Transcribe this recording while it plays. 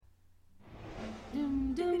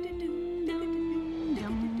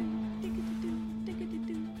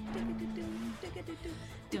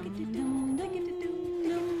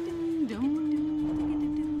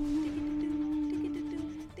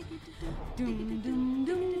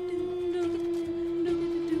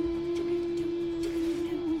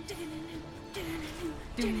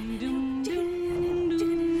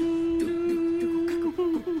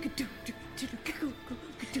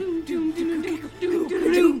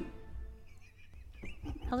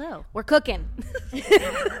Hello. We're cooking.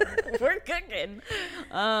 We're cooking.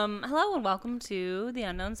 Hello and welcome to The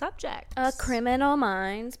Unknown Subject. A Criminal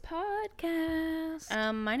Minds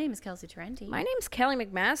podcast. My name is Kelsie Tarenti. My name's Kelly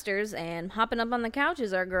McMasters, and hopping up on the couch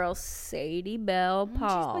is our girl Sadie Bell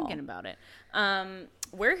Paul. She's thinking about it.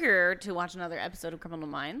 We're here to watch another episode of Criminal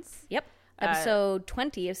Minds. Yep. Episode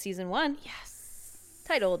 20 of season 1. Yes.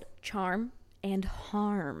 Titled Charm and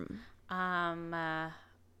Harm.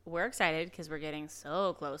 We're excited because we're getting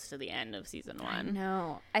so close to the end of season 1. I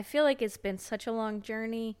know. I feel like it's been such a long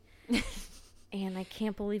journey, and I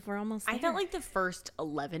can't believe we're almost there. I felt like the first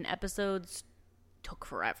 11 episodes took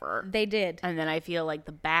forever. They did. And then I feel like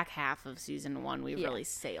the back half of season 1, we really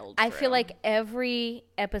sailed I through. feel like every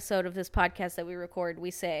episode of this podcast that we record, we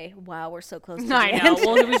say, wow, we're so close to the I end. know.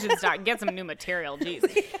 Well, we should start get some new material. Jeez.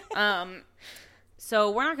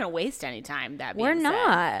 So we're not going to waste any time. That being We're said,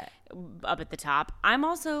 not. Up at the top. I'm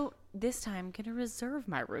also this time going to reserve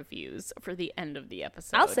my reviews for the end of the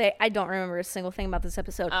episode. I'll say I don't remember a single thing about this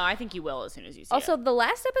episode. I think you will as soon as you see Also, it. the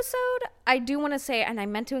last episode, I do want to say, and I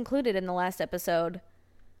meant to include it in the last episode,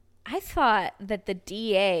 I thought that the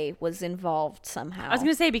DA was involved somehow. I was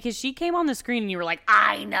going to say, because she came on the screen and you were like,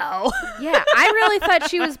 I know. Yeah, I really thought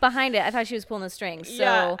she was behind it. I thought she was pulling the strings.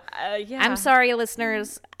 So yeah. I'm sorry,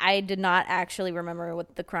 listeners. I did not actually remember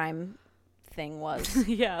what the crime thing was.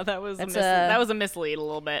 Yeah, that was a mislead a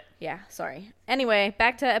little bit. Yeah, sorry. Anyway,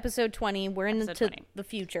 back to episode 20. We're into 20. the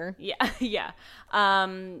future. Yeah, yeah.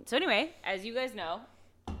 So anyway, as you guys know,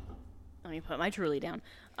 let me put my Truly down.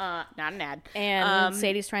 Not an ad. And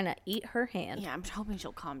Sadie's trying to eat her hand. Yeah, I'm hoping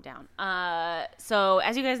she'll calm down. So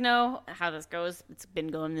as you guys know how this goes, it's been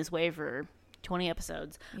going this way for 20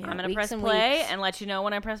 episodes. Yeah, I'm going to press play and let you know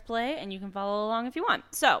when I press play, and you can follow along if you want.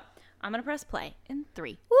 So I'm going to press play in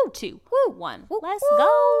 3, 2, 1. Let's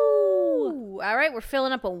go. All right, we're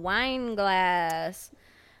filling up a wine glass.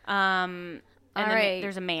 And all then right.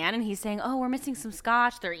 there's a man, and he's saying, "Oh, we're missing some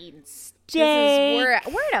scotch." They're eating steak. We're at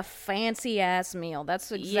a fancy ass meal.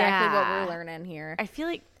 That's exactly what we're learning here. I feel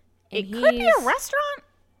like And it could be a restaurant.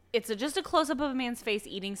 It's just a close up of a man's face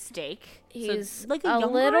eating steak. He's so like a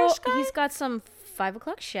youngerish guy. He's got some 5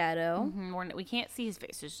 o'clock shadow, We can't see his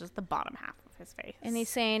face. It's just the bottom half of his face. and he's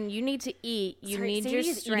saying, "You need to eat. You need Sadie your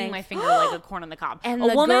is strength." eating my finger like a corn on the cob. And a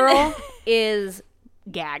the woman girl is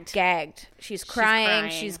gagged. She's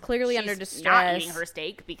crying. She's clearly under distress. Not eating her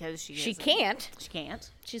steak because she can't. She can't.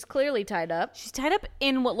 She's clearly tied up. She's tied up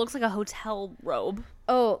in what looks like a hotel robe.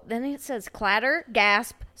 Oh, then it says clatter,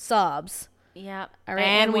 gasp, sobs. Yeah. All right,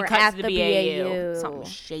 and we we're cut at to the the BAU. BAU. Something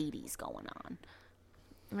shady's going on.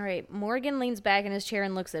 All right, Morgan leans back in his chair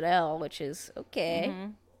and looks at Elle, which is okay.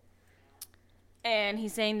 Mm-hmm. And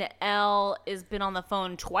he's saying that Elle has been on the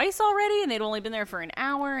phone twice already, and they'd only been there for an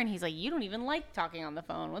hour. And he's like, "You don't even like talking on the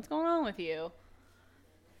phone. What's going on with you?"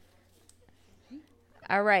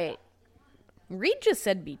 All right. Reed just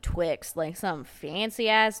said betwixt, like some fancy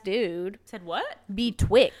ass dude. Said what?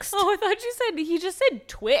 Betwixt. Oh, I thought he just said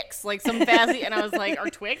Twix, like some fancy. And I was like, are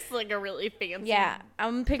Twix like a really fancy? Yeah,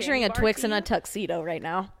 I'm picturing a candy bar Twix to in a you? tuxedo right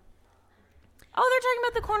now. Oh, they're talking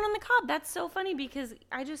about the corn on the cob. That's so funny because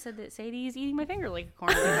I just said that Sadie is eating my finger like a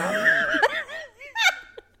corn on the cob.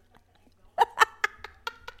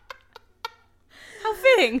 How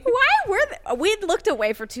fitting. Why we looked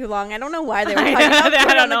away for too long. I don't know why they were talking about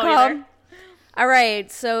corn on the cob. All right,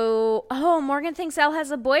 so Morgan thinks Elle has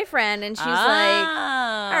a boyfriend, and she's like,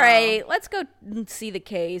 "All right, let's go see the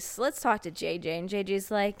case. Let's talk to JJ." And JJ's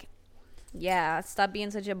like, "Yeah, stop being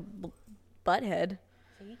such a butthead."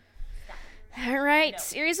 All right,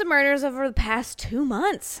 series of murders over the past 2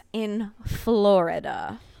 months in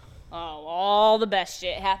Florida. Oh, all the best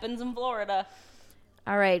shit happens in Florida.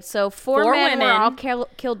 All right, so four men women were all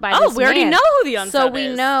killed by this man. we already know who the unsub is. So we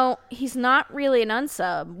know he's not really an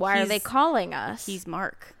unsub. Why are they He's- calling us? He's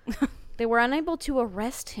Mark. They were unable to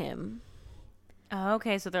arrest him. Oh,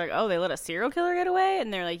 okay, so they're like, oh, they let a serial killer get away?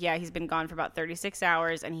 And they're like, yeah, he's been gone for about 36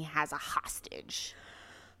 hours, and he has a hostage.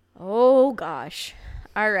 Oh, gosh.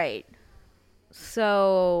 All right.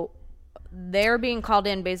 So they're being called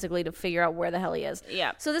in basically to figure out where the hell he is.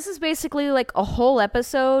 Yeah. So this is basically like a whole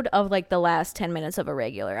episode of like the last 10 minutes of a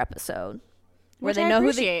regular episode. Where they know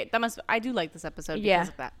who the... I do like this episode because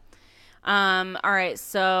of that. All right,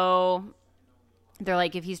 so they're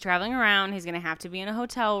like, if he's traveling around, he's going to have to be in a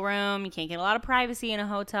hotel room. You can't get a lot of privacy in a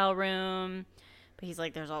hotel room. But he's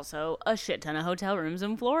like, there's also a shit ton of hotel rooms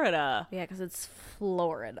in Florida. Yeah, because it's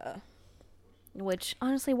Florida. Which,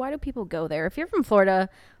 honestly, why do people go there? If you're from Florida,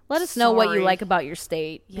 let us know what you like about your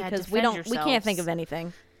state. Yeah, because we defend yourselves. can't think of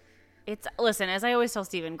anything. Listen, as I always tell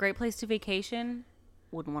Steven, great place to vacation.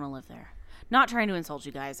 Wouldn't want to live there. Not trying to insult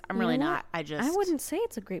you guys. I'm really not. I wouldn't say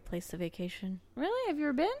it's a great place to vacation. Really? Have you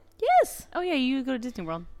ever been? Yes. Oh, yeah, you go to Disney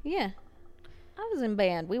World. Yeah. I was in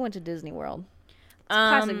band. We went to Disney World. It's a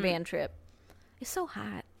classic band trip. It's so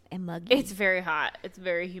hot and muggy. It's very hot. It's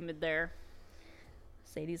very humid there.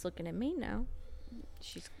 Sadie's looking at me now.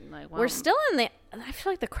 She's like, wow. We're still in the... I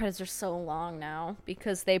feel like the credits are so long now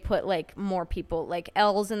because they put, like, more people. Like,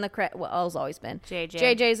 Elle's in the credits. Well, Elle's always been.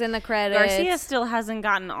 JJ's in the credits. Garcia still hasn't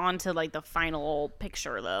gotten onto, like, the final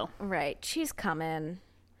picture, though. Right. She's coming.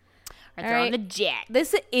 Right, they're on the jet.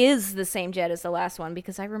 This is the same jet as the last one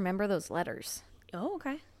because I remember those letters. Oh,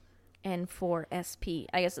 okay. And for SP.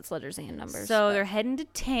 I guess it's letters and numbers. So they're heading to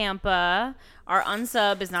Tampa. Our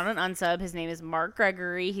unsub is not an unsub. His name is Mark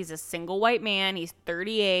Gregory. He's a single white man. He's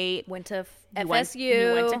 38. Went to FSU. He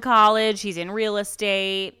went to college. He's in real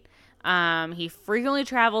estate. He frequently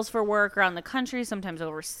travels for work around the country, sometimes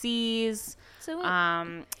overseas. So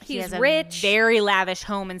he has rich. A very lavish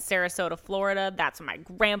home in Sarasota, Florida. That's where my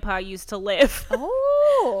grandpa used to live.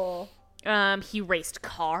 Oh. He raced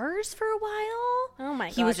cars for a while. Oh my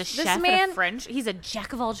gosh. He was a chef at a French. He's a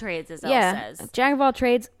jack of all trades, as Elle says. Jack of all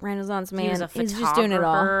trades, Renaissance man. He was a photographer. He's just doing it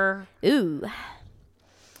all. Ooh.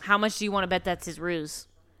 How much do you want to bet that's his ruse?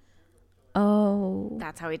 Oh.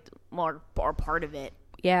 That's how or part of it.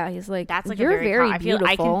 Yeah, he's like, that's like you're very beautiful.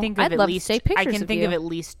 I can think of I'd at love least to take pictures I can of think you. of at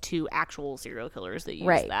least 2 actual serial killers that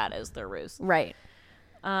use that as their ruse. Right.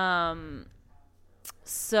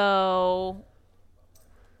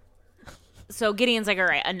 So Gideon's like, all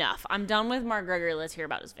right, enough. I'm done with Mark Gregory. Let's hear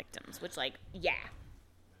about his victims. Which, like, yeah.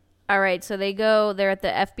 All right, so they're at the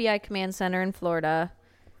FBI command center in Florida.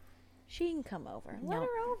 She can come over. Let her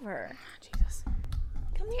over. Jesus.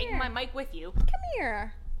 Come here. Take my mic with you. Come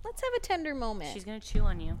here. Let's have a tender moment. She's going to chew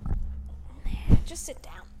on you. Just sit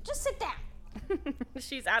down. Just sit down.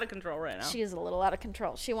 She's out of control right now. She is a little out of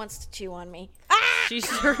control. She wants to chew on me. She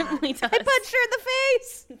certainly does. I punched her in the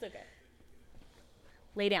face. It's okay.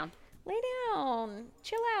 Lay down. Lay down.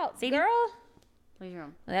 Chill out, Sadie? girl. Leave your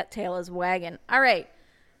room. That tail is wagging. All right.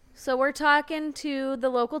 So we're talking to the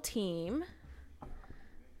local team.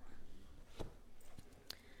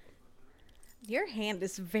 Your hand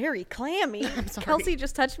is very clammy. I'm sorry. Kelsie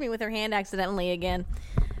just touched me with her hand accidentally again.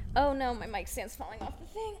 Oh no, my mic stand's falling off the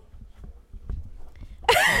thing.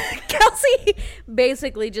 Kelsie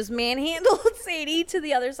basically just manhandled Sadie to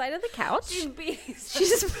the other side of the couch.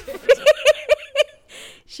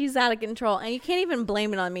 She's out of control, and you can't even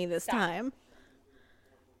blame it on me this time.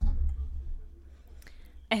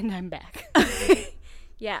 And I'm back.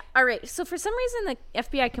 Yeah. All right. So for some reason, the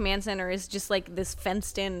FBI command center is just like this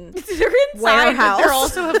fenced-in They're inside, warehouse. but they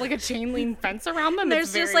also have like a chain link fence around them. There's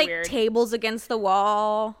it's very just like weird. tables against the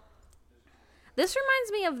wall. This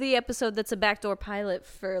reminds me of the episode that's a backdoor pilot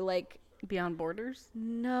for like Beyond Borders.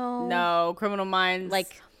 No, Criminal Minds,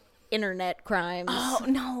 like internet crimes. Oh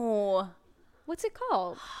no, What's it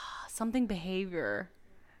called? something behavior.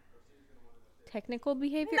 Technical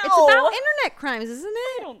behavior. No. It's about internet crimes, isn't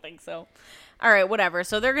I it? don't think so. All right, whatever.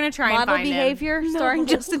 So they're gonna try and Model find behavior, him. starring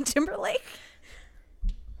Justin Timberlake.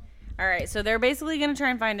 All right, so they're basically gonna try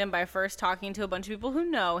and find him by first talking to a bunch of people who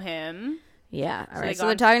know him. Yeah. All right. they So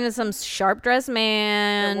they're talking to some sharp-dressed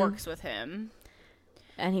man That works with him.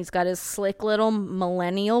 and he's got his slick little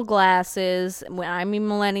millennial glasses. When I mean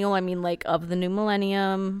millennial, I mean like of the new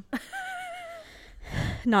millennium.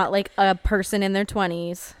 Not like a person in their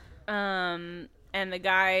 20s. And the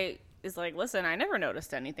guy is like, listen, I never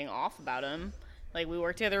noticed anything off about him. Like, we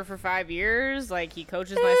worked together for 5 years. Like, he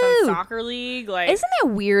coaches my son's soccer league. Like, isn't it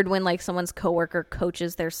weird when like someone's coworker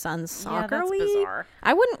coaches their son's soccer that's league? bizarre.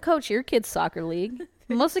 I wouldn't coach your kid's soccer league,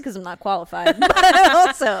 mostly because I'm not qualified. But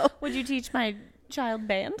also, would you teach my child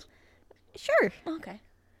band? sure, Okay.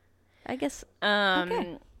 I guess.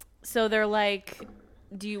 Okay. So they're like,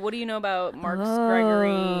 what do you know about Mark's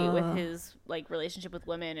Gregory with his like relationship with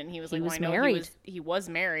women? And he was like, was well, I know married. he was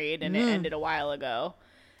married and it ended a while ago.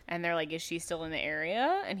 And they're like, is she still in the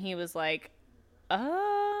area? And he was like, I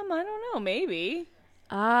don't know, maybe.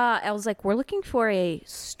 I was like, we're looking for a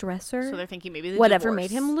stressor. So they're thinking maybe whatever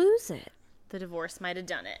made him lose it. The divorce might have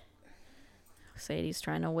done it. Sadie's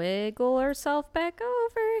trying to wiggle herself back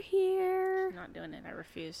over here. I'm not doing it. I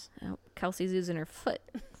refuse. Oh, Kelsey's using her foot.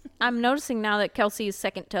 I'm noticing now that Kelsey's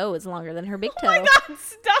second toe is longer than her big toe. Oh my God,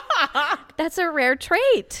 stop. That's a rare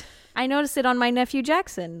trait. I noticed it on my nephew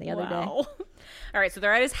Jackson the other day. All right, so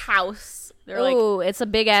they're at his house. They're it's a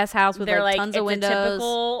big ass house with like tons of windows. A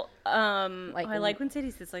typical, I like when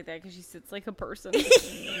Sadie sits like that because she sits like a person.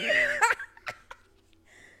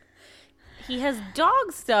 He has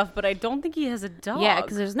dog stuff, but I don't think he has a dog. Yeah,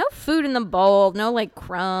 because there's no food in the bowl, no like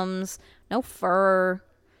crumbs, no fur.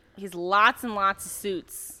 He has lots and lots of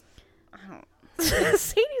suits. I don't.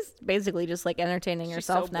 Sadie's basically just like entertaining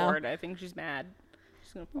herself so now. Bored. I think she's mad.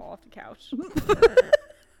 She's gonna fall off the couch.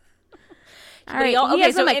 All right, he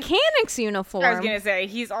has a mechanic's uniform. I was gonna say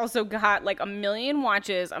he's also got like a million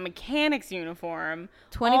watches, a mechanic's uniform,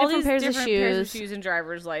 20 different pairs of shoes, and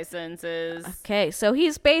driver's licenses. Okay, so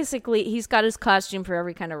he's got his costume for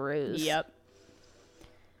every kind of ruse. Yep.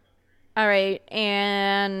 All right,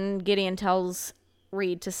 and Gideon tells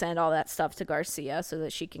Reed to send all that stuff to Garcia so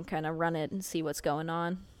that she can kind of run it and see what's going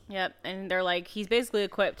on. Yep, and they're like, he's basically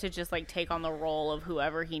equipped to just like take on the role of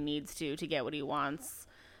whoever he needs to get what he wants.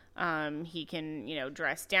 He can,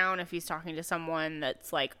 dress down if he's talking to someone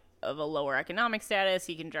that's like of a lower economic status.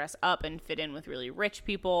 He can dress up and fit in with really rich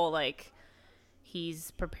people. Like,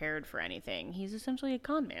 he's prepared for anything. He's essentially a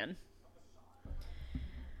con man.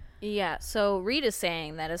 Yeah, so Reed is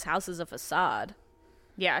saying that his house is a facade.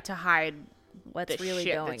 Yeah, to hide what's the really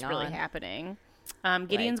shit going that's on. really happening.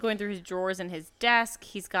 Gideon's going through his drawers in his desk.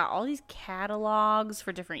 He's got all these catalogs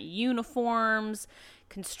for different uniforms,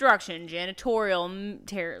 construction,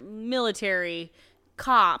 janitorial, military,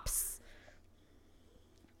 cops.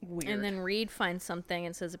 Weird. And then Reed finds something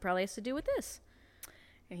and says it probably has to do with this.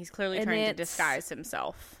 And he's clearly trying to disguise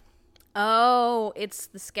himself. Oh, it's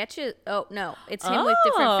the sketches. Oh, no. It's him with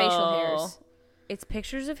different facial hairs. It's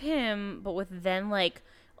pictures of him, but with then, like,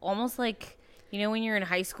 almost like, when you're in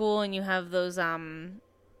high school and you have those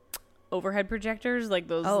overhead projectors? Like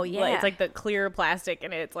those. Oh, yeah. It's like the clear plastic,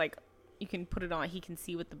 and it's like, you can put it on. He can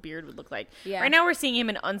see what the beard would look like. Yeah. Right now we're seeing him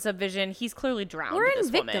in unsub vision. He's clearly drowned. We're in this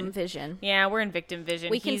victim woman. vision. Yeah, we're in victim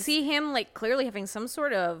vision. We can see him, like, clearly having some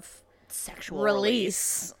sort of sexual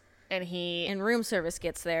release. And room service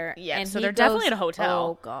gets there. Yeah, and so they're definitely at a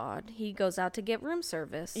hotel. Oh, God. He goes out to get room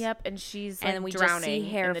service. Yep, and she's, like, and we drowning just see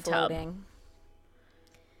hair in the floating. tub.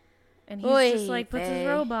 And he's just, like, puts his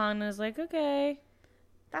robe on and is like, okay.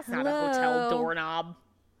 That's not a hotel doorknob.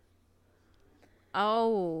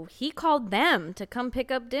 Oh, he called them to come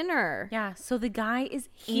pick up dinner. Yeah, so the guy is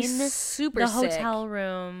He's in super the sick. hotel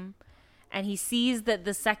room, and he sees that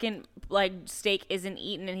the second, like, steak isn't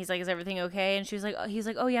eaten, and he's like, is everything okay? And he's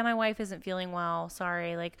like, oh yeah, my wife isn't feeling well.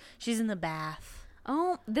 Sorry. Like, she's in the bath.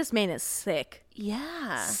 Oh, this man is sick.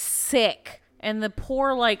 Yeah. Sick. And the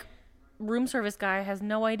poor, like, room service guy has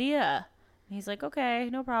no idea. And he's like, okay,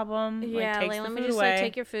 no problem. Yeah, takes let the me food just, away. like,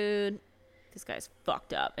 take your food. This guy's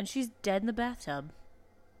fucked up. And she's dead in the bathtub.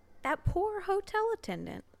 That poor hotel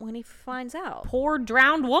attendant when he finds out. Poor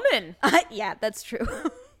drowned woman. Yeah, that's true.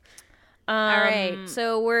 All right,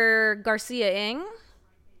 so we're Garcia-ing.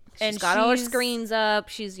 She's got all her screens up.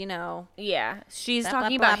 She's, Yeah, she's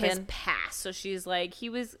talking about his past. So she's like, he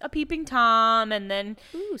was a peeping Tom, and then...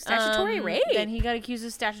 Ooh, statutory rape. Then he got accused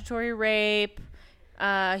of statutory rape.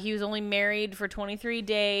 He was only married for 23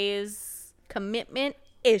 days. Commitment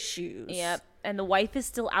issues. Yep, and the wife is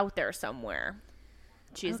still out there somewhere.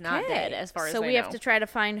 She's not dead, as far as I know. So we have to try to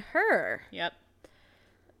find her. Yep.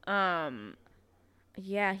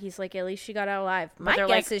 Yeah, he's like, at least she got out alive. My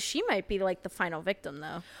guess is she might be like the final victim,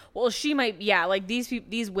 though. Well, she might. Yeah, like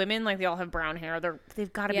these women, like they all have brown hair.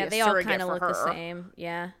 They've got to be a surrogate for her. Yeah, they all kind of look the same.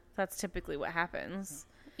 Yeah, that's typically what happens.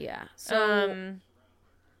 Yeah. So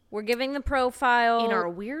we're giving the profile in our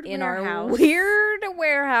weird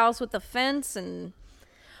warehouse with the fence and.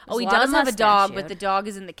 Oh, he does have a dog, but the dog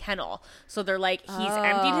is in the kennel. So they're like, he's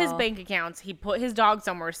emptied his bank accounts. He put his dog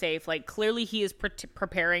somewhere safe. Like, clearly he is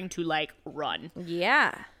preparing to, like, run.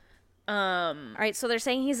 Yeah. All right, so they're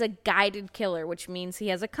saying he's a guided killer, which means he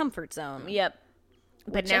has a comfort zone. Yep.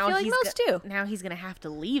 But now I feel like most do. Now he's going to have to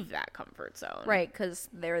leave that comfort zone. Right, because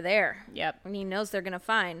they're there. Yep. And he knows they're going to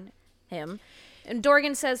find him. And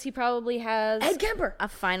Dorgan says he probably has... Ed Kemper. ...a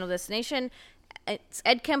final destination. It's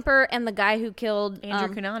Ed Kemper and the guy who killed...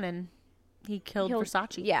 Andrew Cunanan. He killed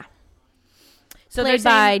Versace. Yeah. So played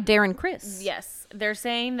by Darren Criss. Yes. They're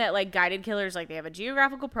saying that, like, guided killers, like, they have a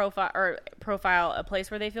geographical profile, a place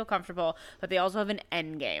where they feel comfortable, but they also have an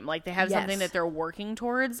end game. Like, they have something that they're working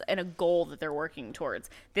towards and a goal that they're working towards.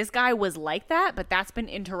 This guy was like that, but that's been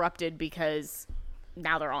interrupted because...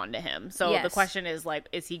 now they're on to him. So the question is, like,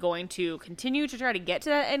 is he going to continue to try to get to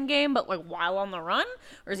that end game, but, like, while on the run?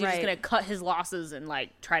 Or is he just going to cut his losses and,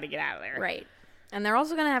 like, try to get out of there? Right. And they're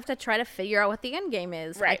also going to have to try to figure out what the end game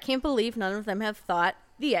is. Right. I can't believe none of them have thought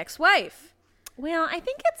the ex-wife. Well, I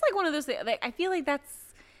think it's, like, one of those things. Like, I feel like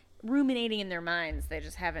that's ruminating in their minds. They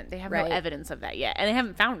have no evidence of that yet. And they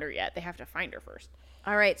haven't found her yet. They have to find her first.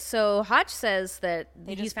 All right, so Hotch says that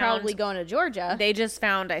he's probably going to Georgia. They just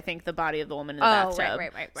found, I think, the body of the woman in the bathtub.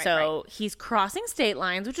 Right. So he's crossing state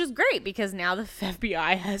lines, which is great because now the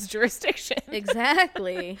FBI has jurisdiction.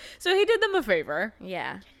 Exactly. So he did them a favor.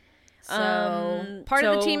 Yeah. So part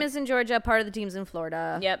of the team is in Georgia, part of the team's in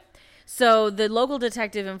Florida. Yep. So the local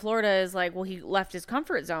detective in Florida is like, well, he left his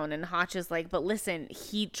comfort zone. And Hotch is like, but listen,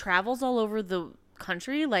 he travels all over the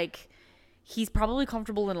country. Like, he's probably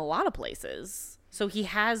comfortable in a lot of places. So he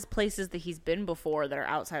has places that he's been before that are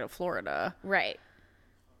outside of Florida. Right.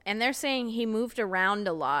 And they're saying he moved around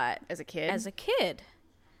a lot. As a kid.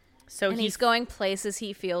 So he's going places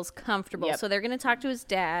he feels comfortable. Yep. So they're going to talk to his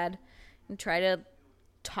dad and try to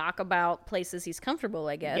talk about places he's comfortable,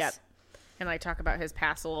 I guess. Yep. And like talk about his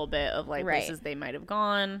past a little bit of like places they might have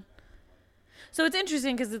gone. So it's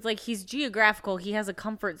interesting because it's like he's geographical. He has a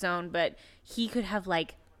comfort zone, but he could have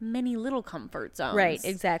like many little comfort zones. Right,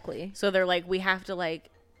 exactly. So they're like, we have to like...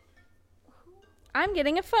 I'm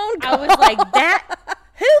getting a phone call. I was like,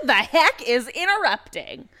 who the heck is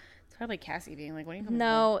interrupting? It's probably Cassie being like, what are you coming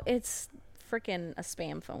No, it's freaking a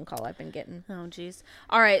spam phone call I've been getting. Oh, jeez.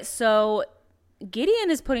 All right, so Gideon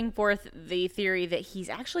is putting forth the theory that he's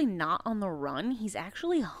actually not on the run. He's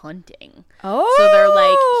actually hunting. Oh. So they're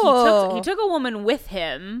like, he took a woman with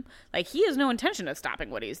him. Like, he has no intention of stopping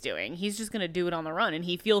what he's doing. He's just going to do it on the run, and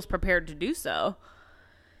he feels prepared to do so.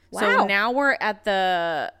 Wow. So now we're at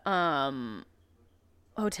the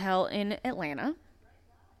hotel in Atlanta.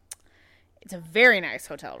 It's a very nice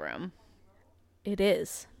hotel room. It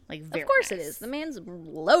is. Like, very Of course nice. It is. The man's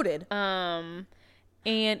loaded.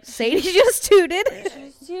 And Sadie just tooted. I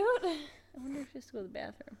wonder if she has to go to the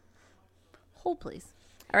bathroom. Hold, please.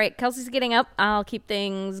 All right, Kelsey's getting up. I'll keep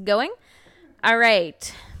things going. All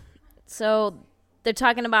right. So they're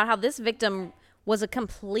talking about how this victim was a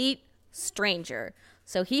complete stranger.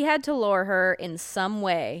 So he had to lure her in some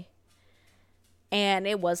way. And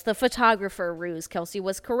it was the photographer ruse. Kelsie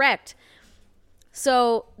was correct.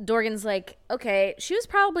 So Dorgan's like, okay, she was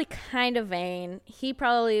probably kind of vain. He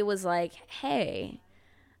probably was like, hey,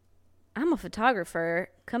 I'm a photographer.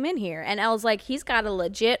 Come in here. And Elle's like, he's got a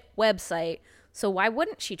legit website. So why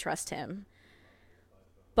wouldn't she trust him?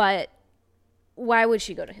 But why would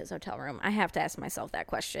she go to his hotel room? I have to ask myself that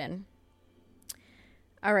question.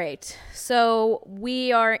 All right. So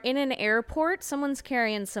we are in an airport. Someone's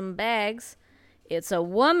carrying some bags. It's a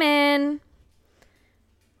woman.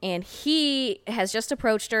 And he has just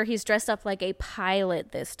approached her. He's dressed up like a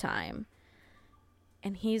pilot this time.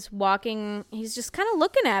 And he's walking. He's just kind of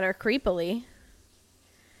looking at her creepily.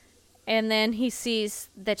 And then he sees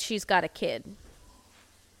that she's got a kid.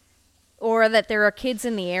 Or that there are kids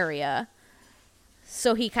in the area.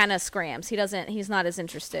 So he kind of scrams. He's not as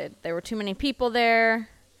interested. There were too many people there.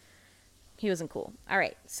 He wasn't cool. All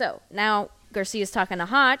right. So now Garcia's talking to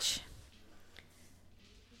Hotch.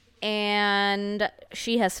 And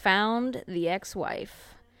she has found the ex-wife.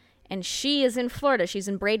 And she is in Florida. She's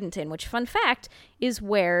in Bradenton, which, fun fact, is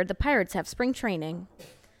where the Pirates have spring training.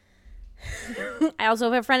 I also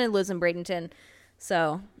have a friend that lives in Bradenton.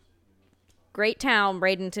 So, great town,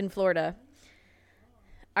 Bradenton, Florida.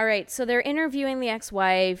 All right, so they're interviewing the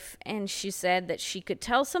ex-wife, and she said that she could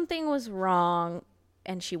tell something was wrong,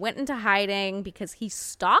 and she went into hiding because he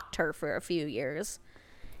stalked her for a few years,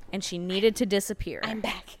 and she needed to disappear. I'm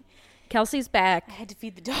back. Kelsey's back. I had to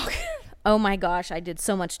feed the dog. Oh my gosh, I did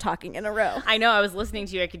so much talking in a row. I know, I was listening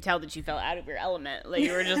to you. I could tell that you fell out of your element. Like,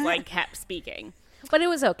 you were just, like, kept speaking. But it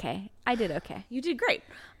was okay. I did okay. You did great.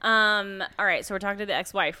 All right, so we're talking to the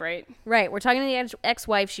ex-wife, right? Right, we're talking to the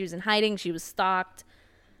ex-wife. She was in hiding. She was stalked.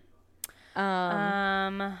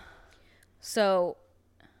 So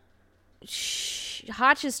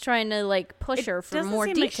Hotch is trying to, like, push her for more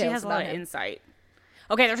details. Like she has a lot of insight.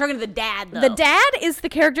 Okay, they're talking to the dad, though. The dad is the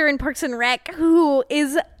character in Parks and Rec who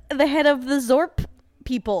is the head of the Zorp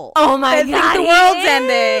people. Oh my God, think the world's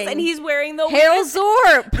ending. And he's wearing the Hail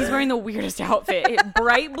Zorp. He's wearing the weirdest outfit.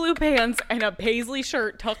 Bright blue pants and a paisley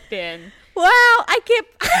shirt tucked in. Wow, I can't.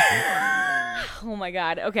 Oh my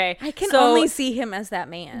God. Okay. I can only see him as that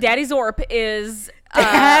man. Daddy Zorp is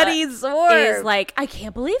Daddy Zorp is like, I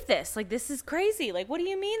can't believe this. Like, this is crazy. Like, what do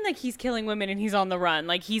you mean? Like, he's killing women and he's on the run.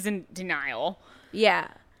 Like, he's in denial. Yeah.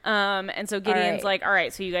 And so Gideon's like, all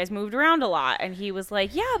right, so you guys moved around a lot. And he was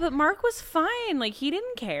like, yeah, but Mark was fine. Like, he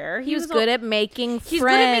didn't care. He was good at making friends. He's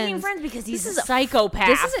good at making friends because he's a psychopath.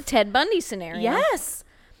 This is a Ted Bundy scenario. Yes.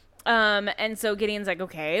 And so Gideon's like,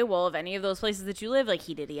 okay, well, if any of those places that you live, like,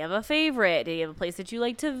 did he have a favorite? Did he have a place that you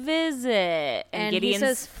like to visit? And Gideon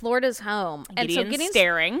says Florida's home. And so Gideon's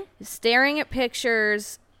staring at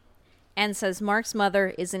pictures. and says Mark's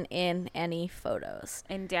mother isn't in any photos.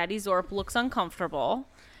 And Daddy Zorp looks uncomfortable.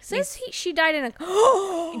 Says she died in a...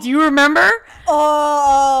 Do you remember?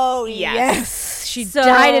 Oh, yes. She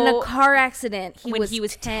died in a car accident when he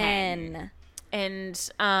was 10. And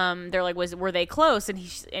they're like, were they close? And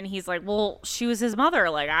he's like, well, she was his mother.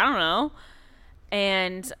 Like, I don't know.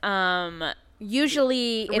 And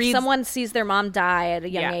usually if someone sees their mom die at a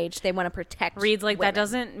young age, they want to protect Reed's like, women. that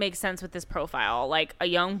doesn't make sense with this profile. Like, a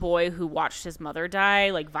young boy who watched his mother die,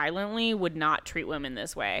 like, violently would not treat women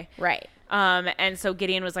this way. Right. And so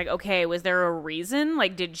Gideon was like, okay, was there a reason?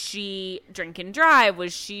 Like, did she drink and drive?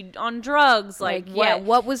 Was she on drugs? Like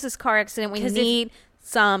what was this car accident? We need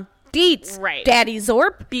some deets, right, Daddy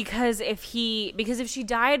Zorp. Because if she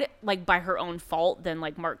died like by her own fault, then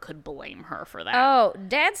like Mark could blame her for that. Oh,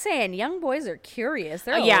 Dad's saying young boys are curious.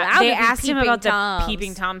 They're they asked him about toms. The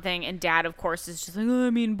peeping Tom thing, and Dad, of course, is just like, oh,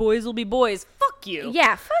 I mean, boys will be boys. Fuck you.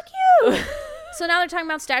 Yeah, fuck you. So now they're talking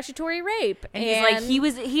about statutory rape. And he's like,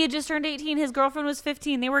 he had just turned 18. His girlfriend was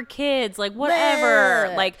 15. They were kids. Like, whatever.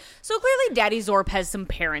 Bleh. Like, so clearly Daddy Zorp has some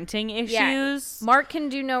parenting issues. Yeah. Mark can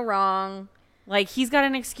do no wrong. Like, he's got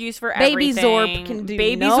an excuse for Baby everything. Zorp can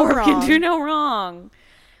do no wrong.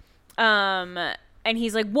 And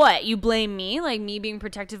he's like, what? You blame me? Like, me being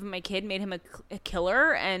protective of my kid made him a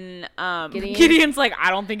killer? And Gideon's like,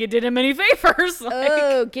 I don't think it did him any favors.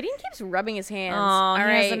 Like, Gideon keeps rubbing his hands. Oh, he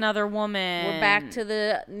has another woman. We're back to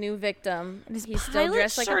the new victim. And he's still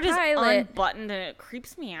dressed like a pilot. Is unbuttoned, and it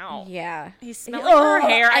creeps me out. Yeah. He's smelling her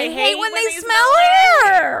hair. I hate when they smell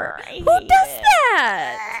her. Who does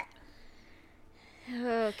that?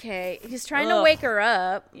 Okay. He's trying to wake her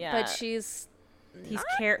up, but he's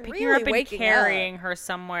picking her up and carrying her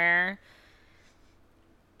somewhere.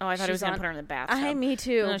 Oh, I thought he was going to put her in the bathtub. Me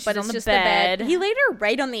too. No, but it's on just the bed. The bed. He laid her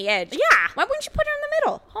right on the edge. Yeah. Why wouldn't you put her in the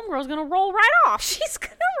middle? Homegirl's going to roll right off. She's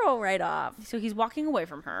going to roll right off. So he's walking away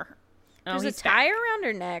from her. There's a tie around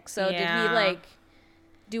her neck. So did he like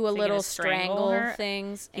do a little strangle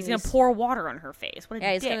things? He's going to pour water on her face. What a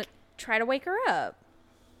dick. He's going to try to wake her up.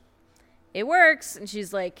 It works, and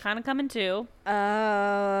she's like, kind of coming to.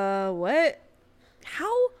 What?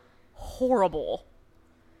 How horrible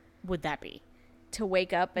would that be? To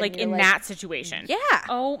wake up and like in that situation. Yeah.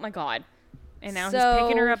 Oh my God. And now he's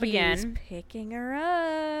picking her up again. He's picking her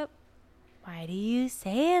up. Why do you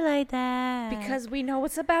say it like that? Because we know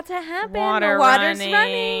what's about to happen. The water's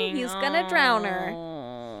running. He's gonna drown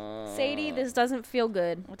her. Sadie, this doesn't feel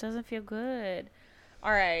good. It doesn't feel good.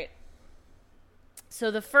 All right.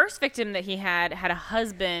 So the first victim that he had a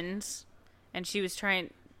husband, and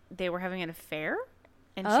they were having an affair,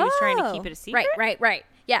 and she was trying to keep it a secret? Right.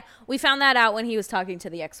 Yeah, we found that out when he was talking to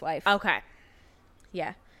the ex-wife. Okay.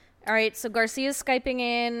 Yeah. All right, so Garcia's Skyping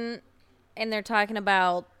in, and they're talking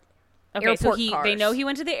about airport cars. They know he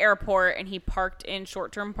went to the airport, and he parked in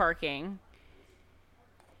short-term parking.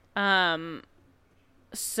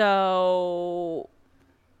 So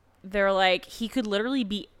they're like, he could literally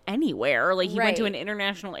be anywhere. Like, he went to an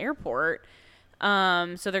international airport.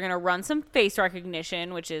 So they're going to run some face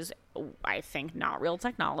recognition, which is, I think, not real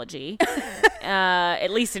technology.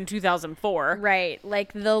 At least in 2004. Right.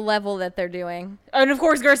 Like the level that they're doing. And of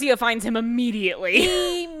course, Garcia finds him immediately.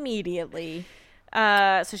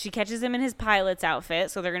 So she catches him in his pilot's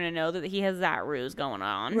outfit. So they're going to know that he has that ruse going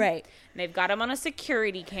on. Right. And they've got him on a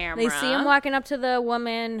security camera. They see him walking up to the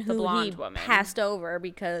woman who blonde he woman. passed over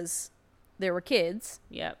because there were kids.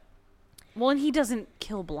 Yep. Well, and he doesn't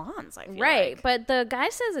kill blondes, I feel like. But the guy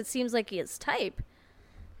says it seems like his type.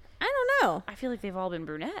 I don't know. I feel like they've all been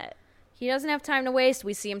brunette. He doesn't have time to waste.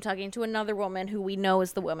 We see him talking to another woman who we know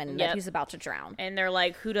is the woman that he's about to drown. And they're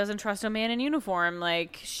like, who doesn't trust a man in uniform?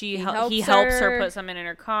 Like, he helps her put something in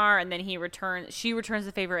her car, and then she returns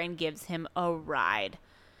the favor and gives him a ride.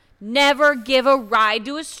 Never give a ride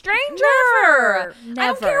to a stranger. Never. I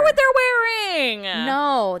don't care what they're wearing.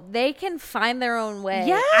 No, they can find their own way.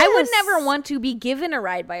 Yes. I would never want to be given a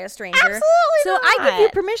ride by a stranger. Absolutely so not. I give you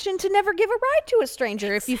permission to never give a ride to a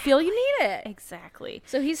stranger if you feel you need it. Exactly.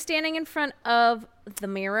 So he's standing in front of the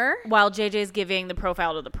mirror while JJ's giving the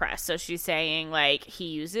profile to the press. So she's saying, like, he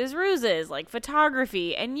uses ruses like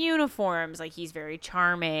photography and uniforms. Like, he's very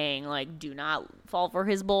charming. Like, do not fall for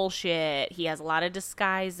his bullshit. He has a lot of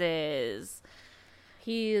disguises.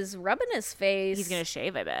 He's rubbing his face. He's gonna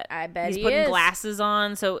shave, I bet. He's putting glasses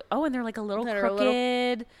on. So and they're like a little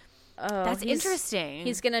crooked. That's interesting.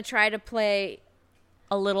 He's gonna try to play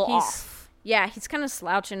a little off. Yeah, he's kind of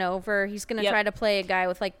slouching over. He's going to try to play a guy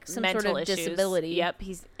with, like, some mental sort of issues. Disability. Yep.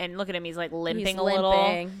 And look at him. He's, like, limping a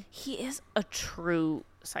little. He is a true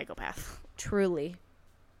psychopath. Truly.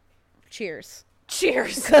 Cheers.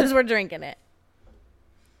 Cheers. Because we're drinking it.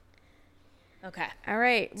 Okay. All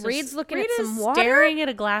right. So Reed's looking Reed at some water. Staring at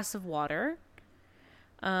a glass of water.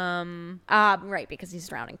 Right, because he's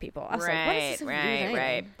drowning people. I was like, what is this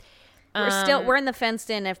right. We're in the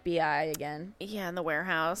fenced-in FBI again. Yeah, in the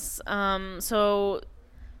warehouse. So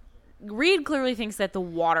Reed clearly thinks that the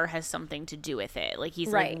water has something to do with it. Like, he's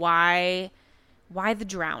like, why the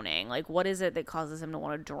drowning? Like, what is it that causes him to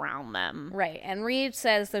want to drown them? Right. And Reed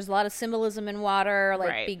says there's a lot of symbolism in water,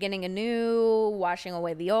 like beginning anew, washing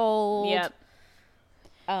away the old. Yep.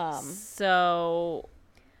 So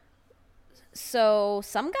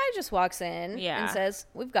some guy just walks in and says,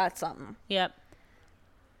 we've got something. Yep.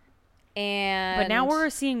 But now we're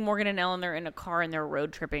seeing Morgan and Ellen. They're in a car and they're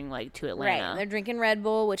road tripping like to Atlanta. Right. They're drinking Red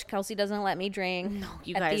Bull, which Kelsie doesn't let me drink. No,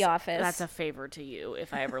 you at guys, the office. That's a favor to you.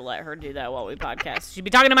 If I ever let her do that while we podcast, she'd be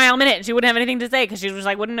talking to my all minute and she wouldn't have anything to say because she was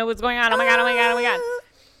like, wouldn't know what's going on. Oh my god.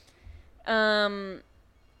 I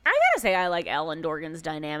gotta say I like Elle and Dorgan's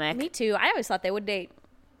dynamic. Me too. I always thought they would date.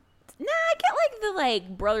 Nah, I get like the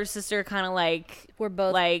like brother sister kind of like we're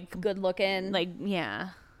both like good looking. Like yeah.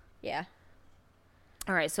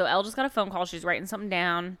 All right, so Elle just got a phone call. She's writing something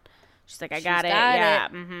down. She's like, I got it. Yeah.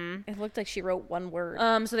 Mm-hmm. It looked like she wrote one word.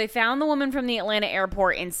 So they found the woman from the Atlanta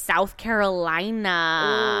airport in South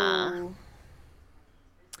Carolina. Ooh.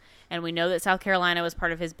 And we know that South Carolina was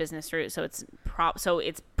part of his business route, so it's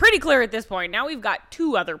pretty clear at this point. Now we've got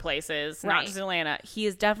 2 other places, not just Atlanta. He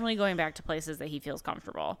is definitely going back to places that he feels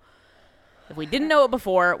comfortable. If we didn't know it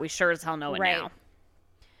before, we sure as hell know it now.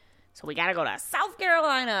 So we got to go to South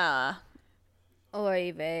Carolina.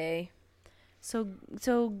 Oy vey. So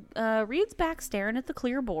Reed's back staring at the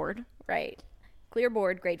clear board. Right. Clear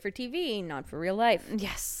board, great for TV, not for real life.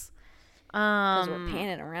 Yes. Because we're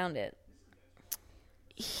panning around it.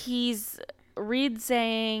 Reed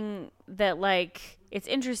saying that, like, it's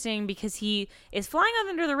interesting because he is flying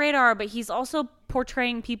under the radar, but he's also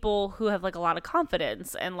portraying people who have, like, a lot of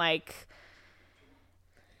confidence and, like...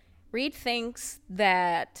 Reed thinks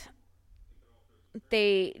that...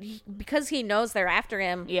 because he knows they're after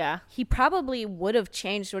him, he probably would have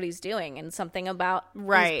changed what he's doing and something about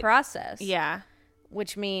his process. Yeah.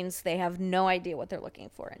 Which means they have no idea what they're looking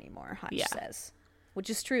for anymore, Hutch says. Which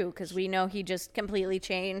is true, because we know he just completely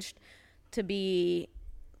changed to be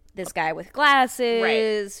this guy with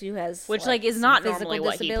glasses who has... Which, like, is not normally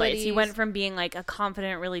what he plays. He went from being, like, a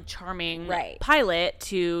confident, really charming pilot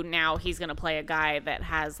to now he's going to play a guy that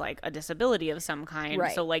has, like, a disability of some kind.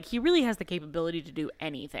 Right. So, like, he really has the capability to do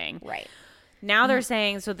anything. Right. Now they're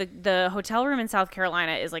saying... So, the hotel room in South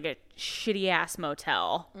Carolina is, like, a shitty-ass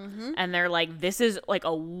motel. Mm-hmm. And they're like, this is, like,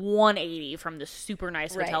 a 180 from the super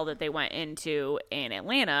nice hotel that they went into in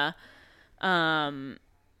Atlanta.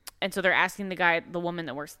 And so they're asking the woman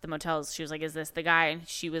that works at the motels, she was like, is this the guy? And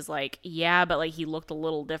she was like, yeah, but like he looked a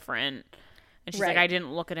little different. And she's like, I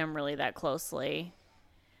didn't look at him really that closely.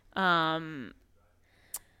 Okay,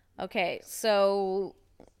 so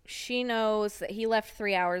she knows that he left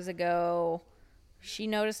 3 hours ago. She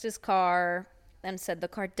noticed his car and said the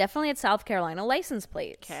car definitely had South Carolina license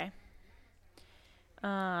plates. Okay.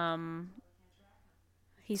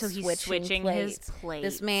 He's switching his plates.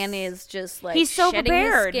 This man is just like, he's so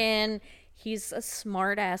prepared. His skin. He's a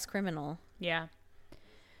smart ass criminal. Yeah.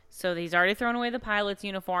 So he's already thrown away the pilot's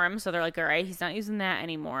uniform. So they're like, all right, he's not using that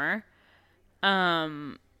anymore.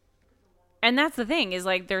 And that's the thing is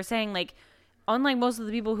like, they're saying like, unlike most of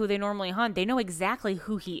the people who they normally hunt, they know exactly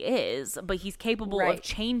who he is, but he's capable of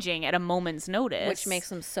changing at a moment's notice. Which makes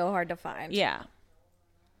him so hard to find. Yeah.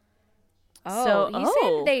 Oh, he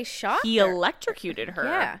said they shot her. He electrocuted her.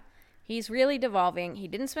 Yeah. He's really devolving. He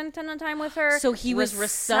didn't spend a ton of time with her. So he was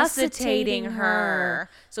resuscitating her.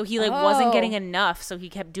 So he like wasn't getting enough. So he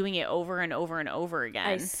kept doing it over and over and over again.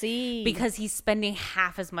 I see. Because he's spending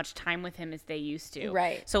half as much time with him as they used to.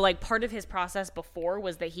 Right. So like part of his process before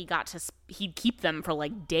was that he'd keep them for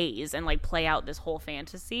like days and like play out this whole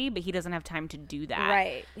fantasy, but he doesn't have time to do that.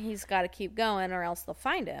 Right. He's got to keep going or else they'll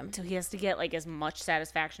find him. So he has to get like as much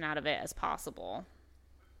satisfaction out of it as possible.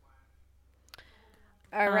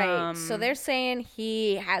 All right. So they're saying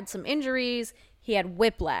he had some injuries. He had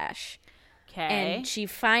whiplash. Okay. And she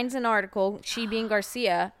finds an article, she being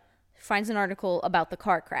Garcia, finds an article about the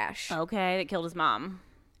car crash. Okay, that killed his mom.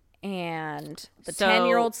 And the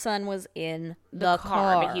 10-year-old son was in the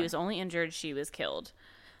car. But he was only injured. She was killed.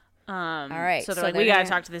 All right. So they're like, we got to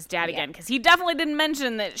talk to this dad again. Because he definitely didn't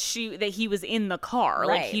mention that he was in the car.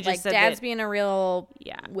 Right. Like, he just said Dad's being a real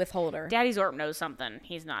withholder. Daddy Zorp knows something.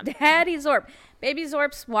 He's not. Daddy Zorp. Baby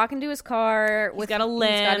Zorp's walking to his car. He's got a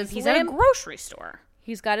limp. He's at a grocery store.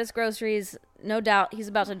 He's got his groceries. No doubt he's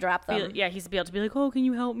about to drop them. Yeah, he's about to be like, oh, can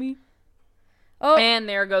you help me? Oh, and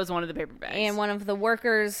there goes one of the paper bags. And one of the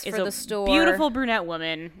workers for the store, beautiful brunette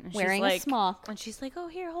woman, and wearing a smock. And she's like, "Oh,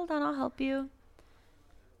 here, hold on, I'll help you."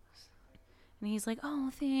 And he's like,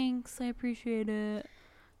 "Oh, thanks, I appreciate it."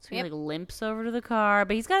 So he like limps over to the car,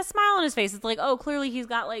 but he's got a smile on his face. It's like, oh, clearly he's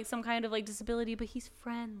got like some kind of like disability, but he's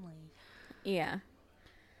friendly. Yeah.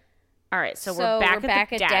 All right, so we're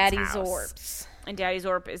back at Daddy house. Zorp's. And Daddy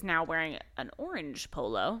Zorp is now wearing an orange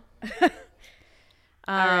polo. All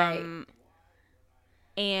right.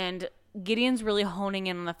 And Gideon's really honing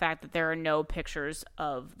in on the fact that there are no pictures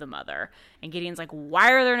of the mother. And Gideon's like,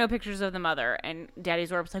 why are there no pictures of the mother? And Daddy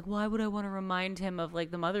Zorp's like, why would I want to remind him of like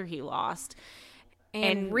the mother he lost?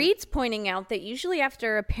 And Reed's pointing out that usually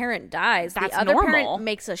after a parent dies, the other normal. parent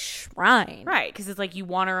makes a shrine. Right, because it's like you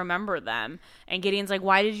want to remember them. And Gideon's like,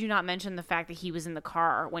 why did you not mention the fact that he was in the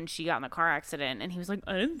car when she got in the car accident? And he was like,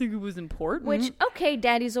 I didn't think it was important. Which, okay,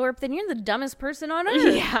 Daddy Zorp, then you're the dumbest person on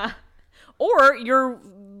earth. Yeah. Or your,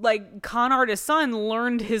 like, con artist son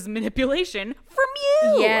learned his manipulation from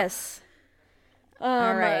you. Yes.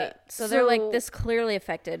 All right. So they're like, this clearly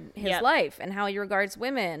affected his life and how he regards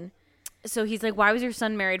women. So he's like, why was your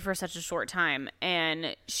son married for such a short time?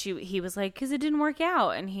 And he was like, because it didn't work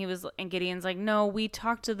out. And Gideon's like, no, we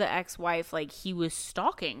talked to the ex-wife, like he was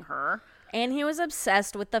stalking her. And he was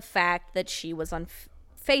obsessed with the fact that she was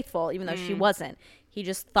unfaithful, even though she wasn't. He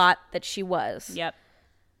just thought that she was. Yep.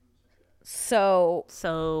 So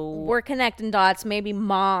we're connecting dots. Maybe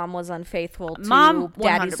mom was unfaithful to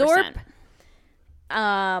Daddy Zorp.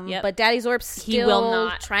 But Daddy Zorp's still will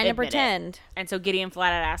not trying to pretend. And so Gideon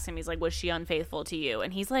flat out asks him, he's like, was she unfaithful to you?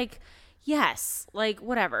 And he's like, yes. Like,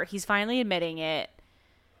 whatever. He's finally admitting it.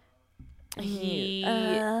 He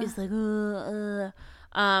is like,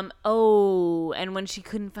 and when she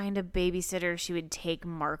couldn't find a babysitter, she would take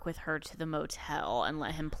Mark with her to the motel and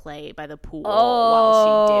let him play by the pool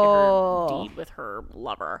while she did her deed with her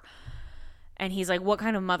lover. And he's like, what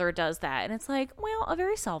kind of mother does that? And it's like, well, a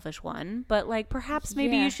very selfish one. But, like, perhaps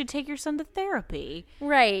maybe you should take your son to therapy.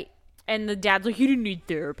 Right. And the dad's like, he didn't need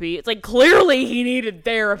therapy. It's like, clearly he needed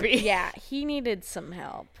therapy. Yeah, he needed some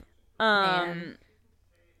help.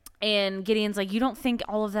 And Gideon's like, you don't think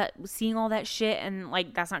all of that, seeing all that shit, and,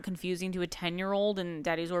 like, that's not confusing to a 10-year-old? And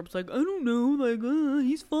Daddy Zorp's like, I don't know. Like,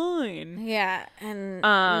 he's fine. Yeah. And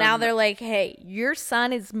now they're like, hey, your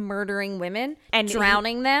son is murdering women and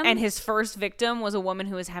drowning them. And his first victim was a woman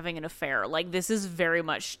who was having an affair. Like, this is very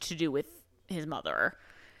much to do with his mother.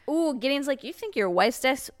 Ooh, Gideon's like, you think your wife's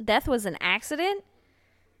death was an accident?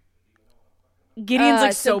 Gideon's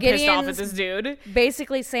like so pissed off at this dude.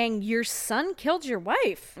 Basically saying, your son killed your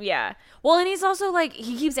wife. Yeah. Well, and he's also like,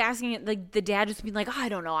 he keeps asking it, like, the dad just being like, oh, I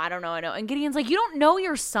don't know. And Gideon's like, you don't know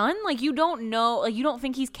your son? Like, you don't know, like, you don't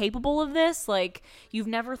think he's capable of this? Like, you've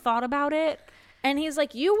never thought about it? And he's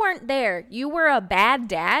like, you weren't there. You were a bad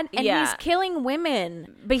dad, and he's killing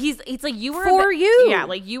women. But he's like, you were for you. Yeah,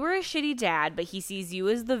 like, you were a shitty dad, but he sees you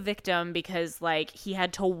as the victim because, like, he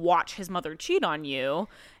had to watch his mother cheat on you.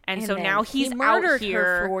 And so now he's out here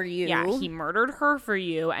her for you. Yeah, he murdered her for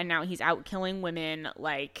you, and now he's out killing women,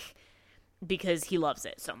 like, because he loves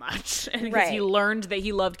it so much. And because he learned that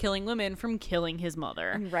he loved killing women from killing his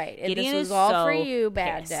mother. Right. And this was all for you,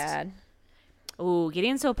 bad dad. Ooh,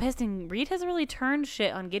 Gideon's so pissed, and Reed has really turned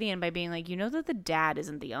shit on Gideon by being like, you know that the dad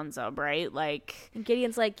isn't the unsub, right? Like, and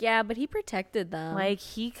Gideon's like, yeah, but he protected them. Like,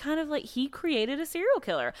 he kind of, like, he created a serial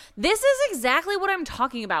killer. This is exactly what I'm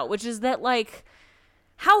talking about, which is that, like,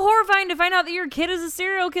 how horrifying to find out that your kid is a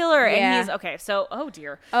serial killer. Yeah. And he's, okay, so, oh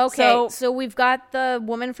dear. Okay, so we've got the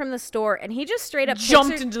woman from the store, and he just straight up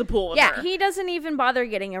jumped into the pool with her. Yeah, he doesn't even bother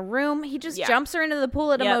getting a room. He just jumps her into the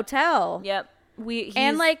pool at a motel. Yep.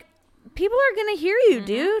 And, like, people are going to hear you,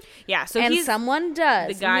 dude. Yeah, so and someone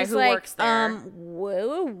does. The guy who works there.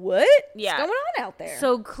 What? Yeah. What's going on out there?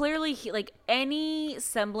 So clearly, he, like, any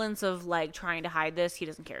semblance of, like, trying to hide this, he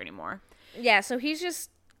doesn't care anymore. Yeah, so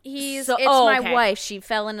it's my wife. She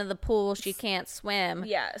fell into the pool. She can't swim.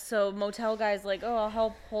 Yeah, so motel guy's like, oh, I'll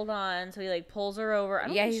help. Hold on. So he, like, pulls her over. I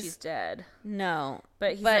don't think she's dead. No.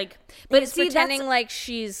 But he's like, but he's pretending like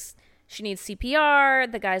she needs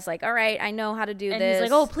CPR. The guy's like, all right, I know how to do this. And he's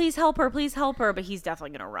like, oh, please help her. But he's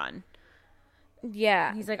definitely going to run.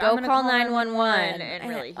 Yeah. He's like, go I'm call 911. And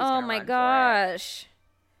really, he's oh my gosh.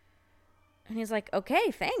 And he's like, okay,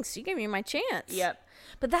 thanks. You gave me my chance. Yep.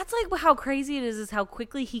 But that's, like, how crazy it is how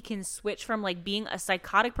quickly he can switch from, like, being a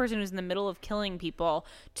psychotic person who's in the middle of killing people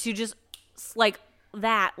to just, like,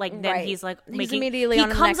 that, like, then he's like immediately he on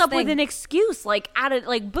the comes next up thing. with an excuse, like, out of,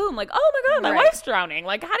 like, boom, like, oh my god, my wife's drowning.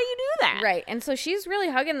 Like, how do you do that? Right. And so she's really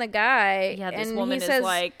hugging the guy. Yeah, this and woman he says, is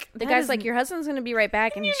like, the guy's like, your husband's going to be right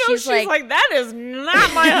back. And you know, she's like, that is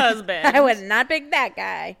not my husband. I would not pick that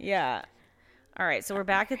guy. Yeah. All right, so we're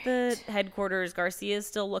back at the headquarters. Garcia's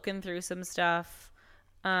still looking through some stuff.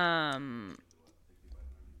 So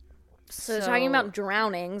they're talking about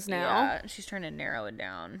drownings now. Yeah, she's trying to narrow it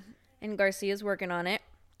down. And Garcia's working on it.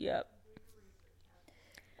 Yep.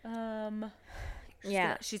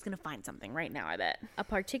 She's gonna find something right now, I bet. A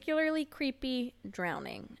particularly creepy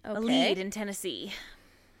drowning. Okay. A lead in Tennessee.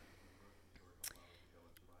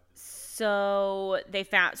 So they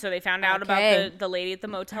found out about the lady at the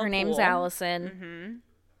motel. Her name's pool. Allison.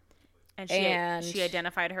 Mm-hmm. And she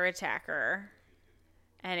identified her attacker.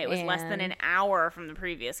 And it was less than an hour from the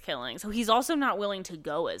previous killing. So he's also not willing to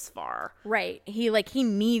go as far. Right. He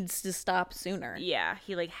needs to stop sooner. Yeah,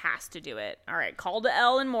 he has to do it. All right, call to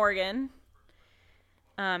Elle and Morgan.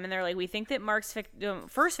 And they're like, we think that Mark's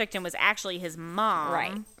first victim was actually his mom.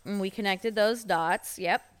 Right. And we connected those dots.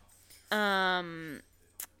 Yep.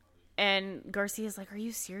 And Garcia's like, are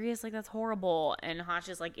you serious? Like, that's horrible. And Hotch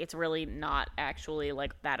is like, it's really not actually,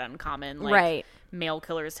 like, that uncommon. Like, right. Male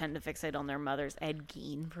killers tend to fixate on their mothers. Ed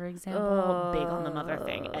Gein, for example, big on the mother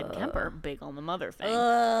thing. Ed Kemper, big on the mother thing.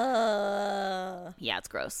 Yeah, it's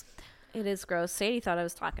gross. It is gross. Sadie thought I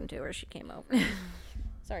was talking to her. She came over.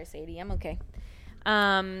 Sorry, Sadie. I'm okay.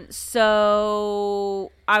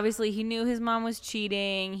 So, obviously, he knew his mom was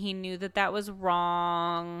cheating. He knew that was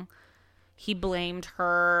wrong. He blamed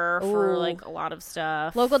her for, like, a lot of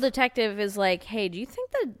stuff. Local detective is like, hey, do you think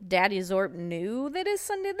that Daddy Zorp knew that his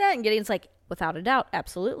son did that? And Gideon's like, without a doubt,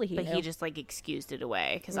 absolutely he knew. But he just, like, excused it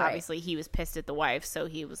away. Because obviously he was pissed at the wife. So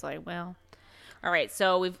he was like, well. All right.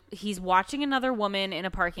 So he's watching another woman in a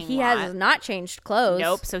parking lot. He has not changed clothes.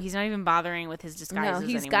 Nope. So he's not even bothering with his disguises anymore. No,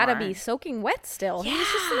 he's got to be soaking wet still. Yeah.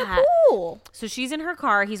 He's just in a pool. So she's in her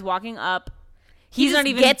car. He's walking up. He not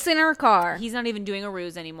even gets in her car. He's not even doing a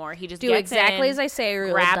ruse anymore. He just do exactly as I say.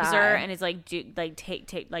 Or grabs her and is like, take,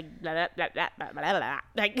 like, blah, blah, blah, blah, blah, blah, blah,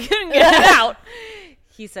 like, get it out.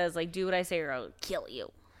 He says, like, do what I say or I'll kill you.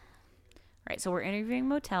 All right, so we're interviewing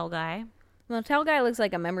Motel Guy. Motel Guy looks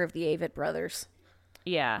like a member of the Avett Brothers.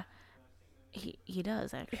 Yeah, he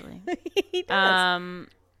does actually. He does.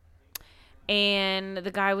 And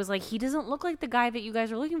the guy was like, he doesn't look like the guy that you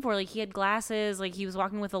guys are looking for. Like, he had glasses. Like, he was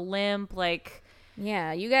walking with a limp. Like.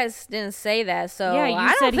 Yeah, you guys didn't say that, so yeah,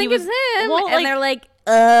 I don't think it's him. Well, and they're like,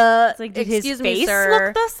 it's like, did excuse his me, face sir.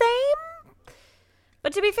 look the same?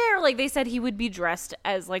 But to be fair, like, they said he would be dressed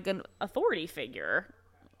as, like, an authority figure.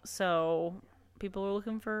 So people are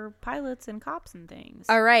looking for pilots and cops and things.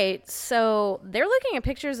 All right, so they're looking at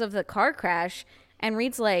pictures of the car crash, and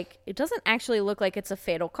Reed's like, it doesn't actually look like it's a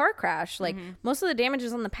fatal car crash. Like, most of the damage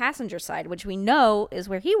is on the passenger side, which we know is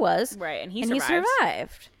where he was. Right, and he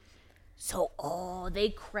survived. So, they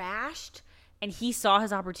crashed, and he saw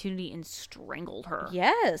his opportunity and strangled her.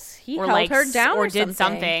 Yes, he held her down or did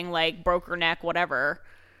something, like broke her neck, whatever.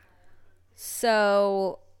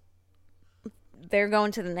 So, they're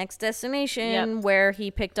going to the next destination where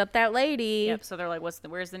he picked up that lady. Yep, so they're like,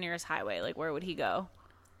 where's the nearest highway? Like, where would he go?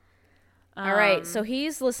 All right, so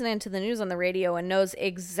he's listening to the news on the radio and knows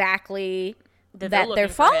exactly that they're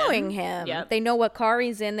following him. Yep. They know what car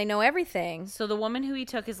he's in. They know everything. So the woman who he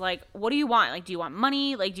took is like, what do you want? Like, do you want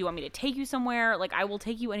money? Like, do you want me to take you somewhere? Like, I will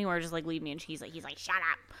take you anywhere. Just, like, leave me. And he's like, shut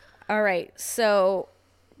up. All right. So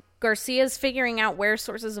Garcia's figuring out where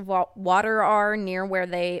sources of water are near where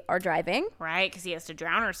they are driving. Right, because he has to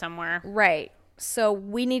drown her somewhere. Right. So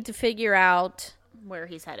we need to figure out where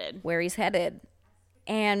he's headed.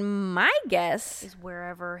 And my guess is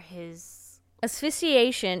wherever his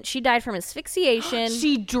asphyxiation. She died from asphyxiation.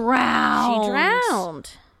 She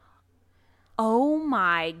drowned. Oh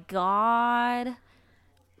my God.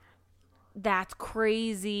 That's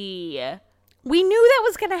crazy. We knew that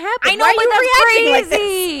was going to happen. I know, Why but that's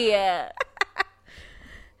crazy. Like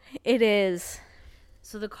it is.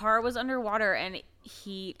 So the car was underwater and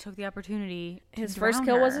he took the opportunity to His first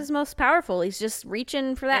kill was his most powerful. He's just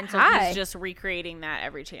reaching for that high. He's just recreating that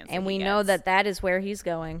every chance. And we know that is where he's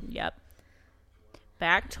going. Yep.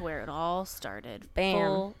 Back to where it all started. Bam.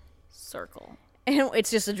 Full circle. And it's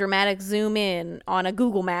just a dramatic zoom in on a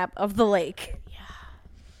Google map of the lake. Yeah.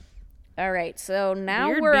 All right. So now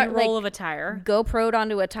we're at roll of a tire. GoPro'd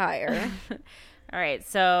onto a tire. All right.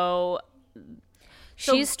 So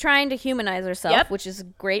she's trying to humanize herself, which is a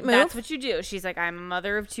great move. That's what you do. She's like, I'm a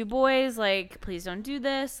mother of 2 boys. Like, please don't do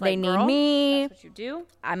this. Like, they need me. That's what you do.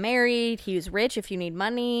 I'm married. He's rich if you need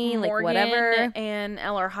money. Morgan like, whatever. And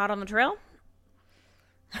Elle are hot on the trail.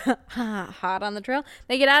 hot on the trail.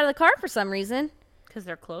 They get out of the car for some reason. Because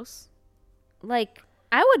they're close. Like,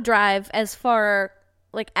 I would drive as far,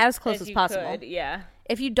 like, as close as possible. Could, yeah.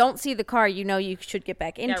 If you don't see the car, you know you should get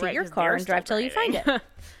back into your car and drive till you find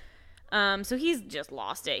it. So he's just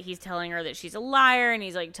lost it. He's telling her that she's a liar, and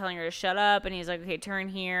he's like telling her to shut up, and he's like, okay, turn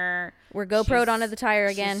here. We're GoPro'd onto the tire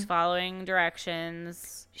again. She's following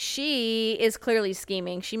directions. She is clearly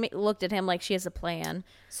scheming. She looked at him like she has a plan.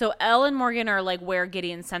 So Elle and Morgan are like where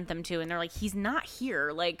Gideon sent them to, and they're like, he's not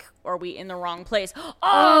here. Like, are we in the wrong place?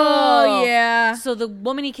 Oh, yeah. So the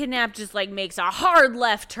woman he kidnapped just like makes a hard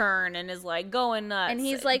left turn and is like going nuts. And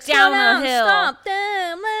he's like, down a hill. Stop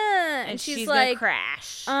them. And she's like, gonna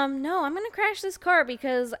crash. No, I'm gonna crash this car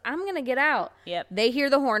because I'm gonna get out. Yep. They hear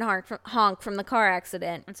the horn honk from the car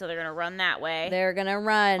accident. And so they're gonna run that way. They're gonna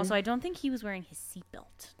run. Also, I don't think he was wearing his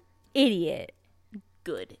seatbelt. Idiot.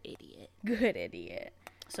 Good idiot. Good idiot.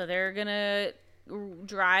 So they're gonna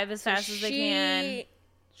drive as fast as they can.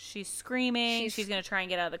 She's screaming. She's gonna try and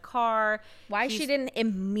get out of the car. Why she didn't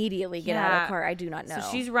immediately get out of the car, I do not know. So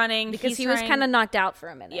she's running because he was kind of knocked out for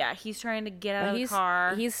a minute. Yeah, he's trying to get out of the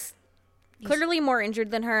car. He's clearly more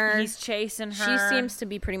injured than her. He's chasing her. She seems to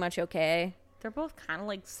be pretty much okay. They're both kind of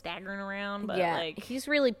like staggering around, but yeah, like he's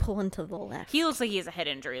really pulling to the left. He looks like he has a head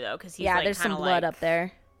injury though, because he's there's some blood up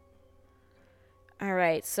there. All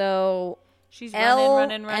right, so she's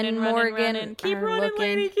running, running, Morgan keep running,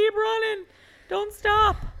 lady, keep running. Don't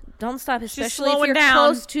stop. Don't stop, especially if you're down.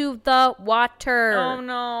 close to the water. Oh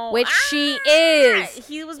no, which she is.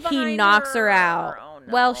 He knocks her out. Oh,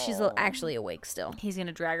 no. Well, she's actually awake still. He's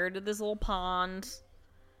gonna drag her to this little pond,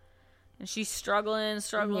 and she's struggling.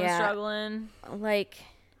 Like.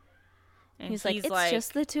 And he's like, it's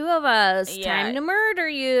just the two of us. Yeah, time to murder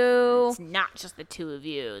you. It's not just the two of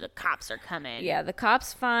you. The cops are coming. Yeah, the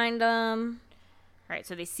cops find them. All right,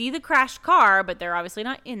 so they see the crashed car, but they're obviously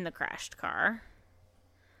not in the crashed car.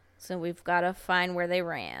 So we've got to find where they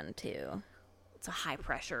ran to. It's a high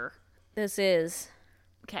pressure. This is.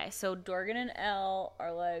 Okay, so Dorgan and Elle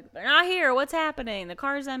are like, they're not here. What's happening? The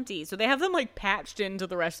car's empty. So they have them like patched into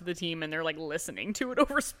the rest of the team, and they're like listening to it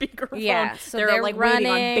over speakerphone. Yeah, so they're like running.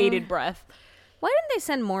 waiting on bated breath. Why didn't they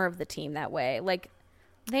send more of the team that way? Like,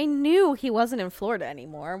 they knew he wasn't in Florida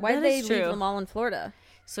anymore. Why did they leave them all in Florida?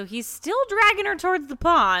 So he's still dragging her towards the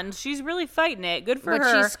pond. She's really fighting it. Good for her.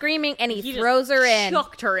 But she's screaming, and he throws her in.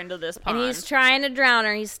 Chucked her into this pond. And he's trying to drown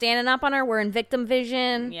her. He's standing up on her. We're in victim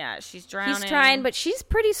vision. Yeah, she's drowning. He's trying, but she's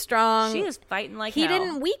pretty strong. She is fighting like hell. He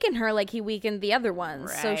didn't weaken her like he weakened the other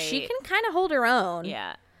ones. Right. So she can kind of hold her own.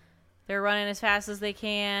 Yeah. They're running as fast as they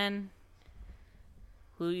can.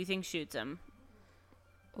 Who do you think shoots him?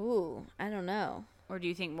 Ooh, I don't know. Or do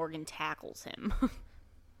you think Morgan tackles him?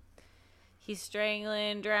 He's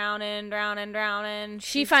strangling, drowning.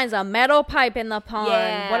 She finds a metal pipe in the pond.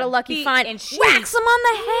 Yeah. What a lucky find. And she whacks him on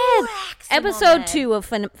the head. Episode 2 of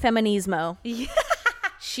Feminismo. Yeah.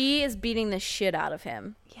 She is beating the shit out of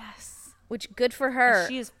him. Yes. Which, good for her.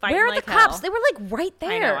 She is fighting Where are like the cops? hell. They were like right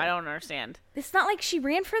there. I know, I don't understand. It's not like she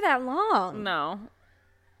ran for that long. No.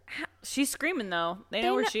 She's screaming, though. They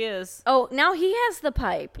know where she is. Oh, now he has the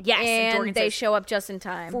pipe. Yes. And they show up just in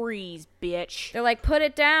time. Freeze, bitch. They're like, put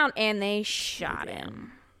it down. And they shot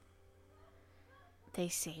him. They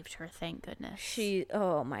saved her, thank goodness.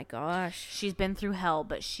 Oh, my gosh. She's been through hell,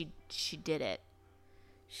 but she did it.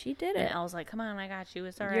 She did it. And I was like, come on, I got you.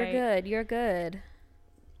 It's all right. You're good.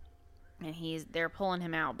 And they're pulling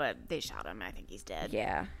him out, but they shot him. I think he's dead.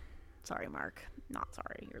 Yeah. Sorry, Mark. Not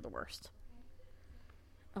sorry. You're the worst.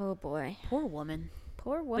 Oh, boy. Poor woman.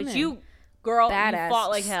 But you, girl, badass, you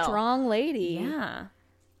fought like hell. Strong lady. Yeah.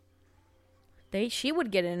 She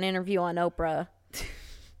would get an interview on Oprah.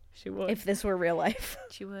 She would. If this were real life.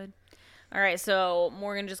 She would. All right, so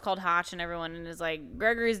Morgan just called Hotch and everyone and is like,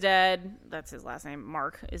 Gregory's dead. That's his last name.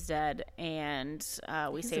 Mark is dead. And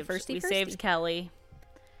we saved Kelly.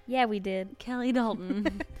 Yeah, we did. Kelly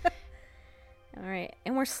Dalton. All right.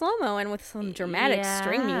 And we're slow-moing with some dramatic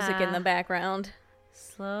string music in the background.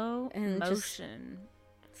 Slow motion.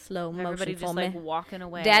 Slow motion. Everybody just like walking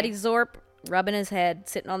away. Daddy Zorp rubbing his head,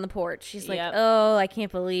 sitting on the porch. She's like, oh, I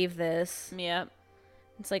can't believe this. Yep.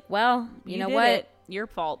 It's like, well, you know did what? It. Your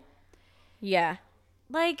fault. Yeah.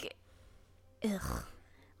 Like,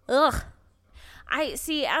 ugh. I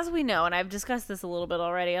see, as we know, and I've discussed this a little bit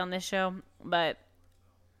already on this show, but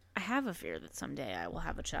I have a fear that someday I will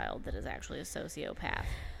have a child that is actually a sociopath.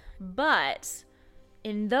 But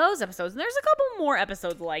in those episodes, and there's a couple more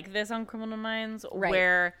episodes like this on Criminal Minds,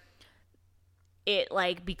 where it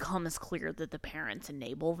like becomes clear that the parents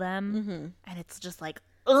enable them, and it's just like,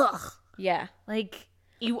 ugh. Yeah. Like,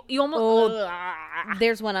 You almost...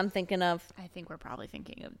 there's one I'm thinking of. I think we're probably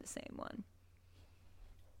thinking of the same one.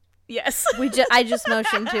 Yes. I just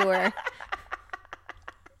motioned to her.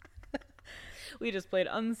 We just played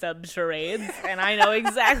unsub charades, and I know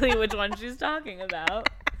exactly which one she's talking about.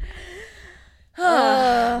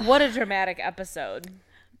 What a dramatic episode.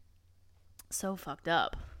 So fucked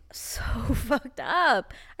up. So fucked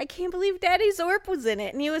up. I can't believe Daddy Zorp was in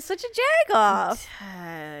it, and he was such a jag-off.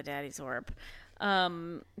 Daddy Zorp.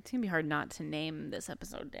 It's gonna be hard not to name this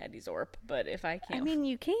episode Daddy Zorp, but if I can't... I mean,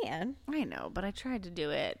 you can. I know, but I tried to do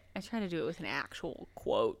it. I tried to do it with an actual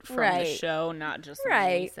quote from the show, not just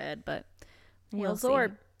something he said, but... Hail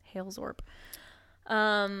Zorp. Hail Zorp.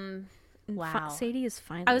 Wow. Sadie is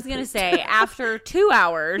finally... I was going to say, after 2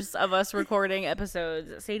 hours of us recording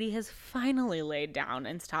episodes, Sadie has finally laid down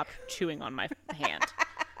and stopped chewing on my hand.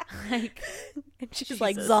 Like, and she's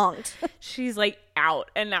like zonked. She's like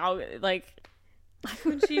out. And now, like, why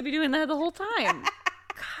couldn't she be doing that the whole time?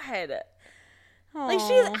 God. Aww. Like,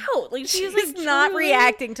 she's out. Like, she's like not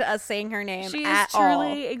reacting to us saying her name at all.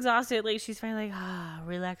 She's truly exhausted. Like, she's finally like,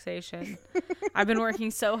 relaxation. I've been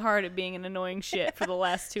working so hard at being an annoying shit for the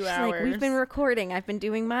last 2 hours. Like, we've been recording. I've been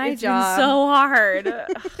doing my job. It's been so hard. Oh,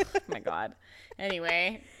 my God.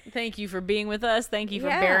 Anyway, thank you for being with us. Thank you for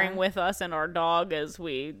bearing with us and our dog as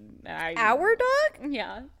we... Our dog?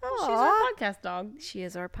 Yeah. She's our podcast dog. She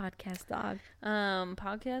is our podcast dog.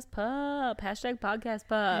 Podcast pup. Hashtag podcast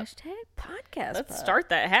pup. Hashtag podcast Let's start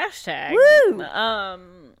that hashtag.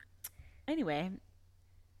 Woo! Anyway,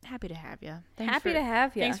 happy to have you. Happy to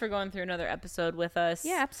have you. Thanks for going through another episode with us.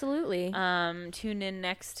 Yeah, absolutely. Tune in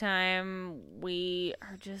next time. We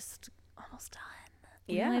are just almost done.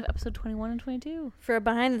 We only have episode 21 and 22. For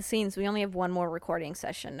behind the scenes, we only have one more recording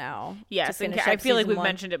session now. Yes, and I feel like we've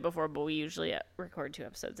mentioned it before, but we usually record 2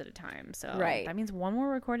 episodes at a time. So that means one more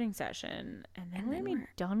recording session, and then we're going to be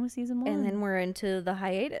done with season 1. And then we're into the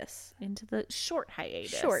hiatus. Into the short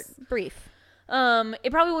hiatus. Short, brief.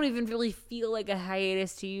 It probably won't even really feel like a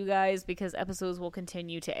hiatus to you guys because episodes will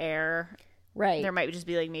continue to air. Right. There might just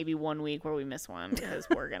be like maybe 1 week where we miss one because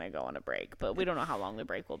we're going to go on a break, but we don't know how long the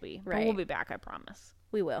break will be. Right. But we'll be back, I promise.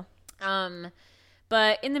 We will.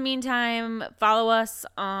 But in the meantime, follow us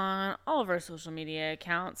on all of our social media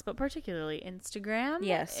accounts, but particularly Instagram.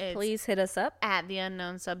 Yes, please hit us up at the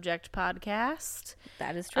Unknown Subject Podcast.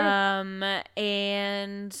 That is true.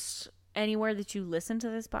 And anywhere that you listen to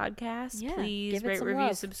this podcast, please rate,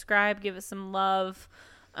 review, subscribe, give us some love.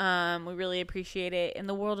 We really appreciate it. In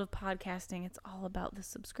the world of podcasting, it's all about the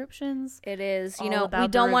subscriptions. It is. You know, we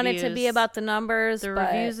don't want it to be about the numbers, the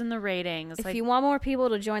reviews and the ratings. If you want more people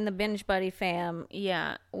to join the Binge Buddy fam,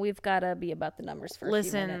 we've got to be about the numbers for a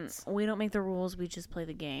few minutes. We don't make the rules. We just play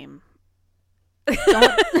the game.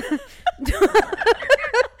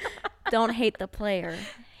 Don't hate the player.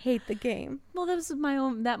 Hate the game. Well, that was my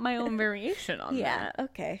own variation on that. Yeah,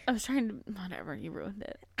 okay. I was trying to... Whatever, you ruined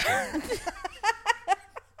it.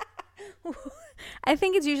 I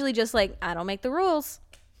think it's usually just like, I don't make the rules.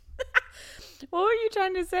 What were you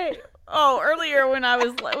trying to say? Oh, earlier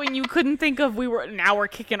when you couldn't think of now we're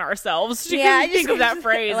kicking ourselves. She couldn't think of that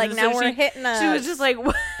phrase. Like, now we're hitting us. She was just like,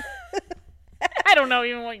 I don't know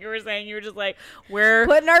even what you were saying. You were just like, we're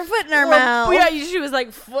putting our foot in our mouth. Yeah, she was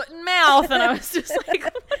like, foot and mouth. And I was just like,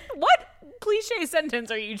 what cliche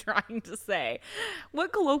sentence are you trying to say?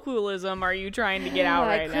 What colloquialism are you trying to get out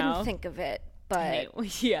right now? I couldn't think of it, but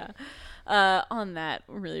on that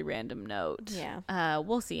really random note,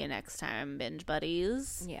 we'll see you next time, Binge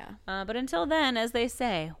Buddies. But until then, as they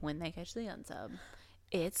say, when they catch the unsub,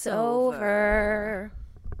 it's over.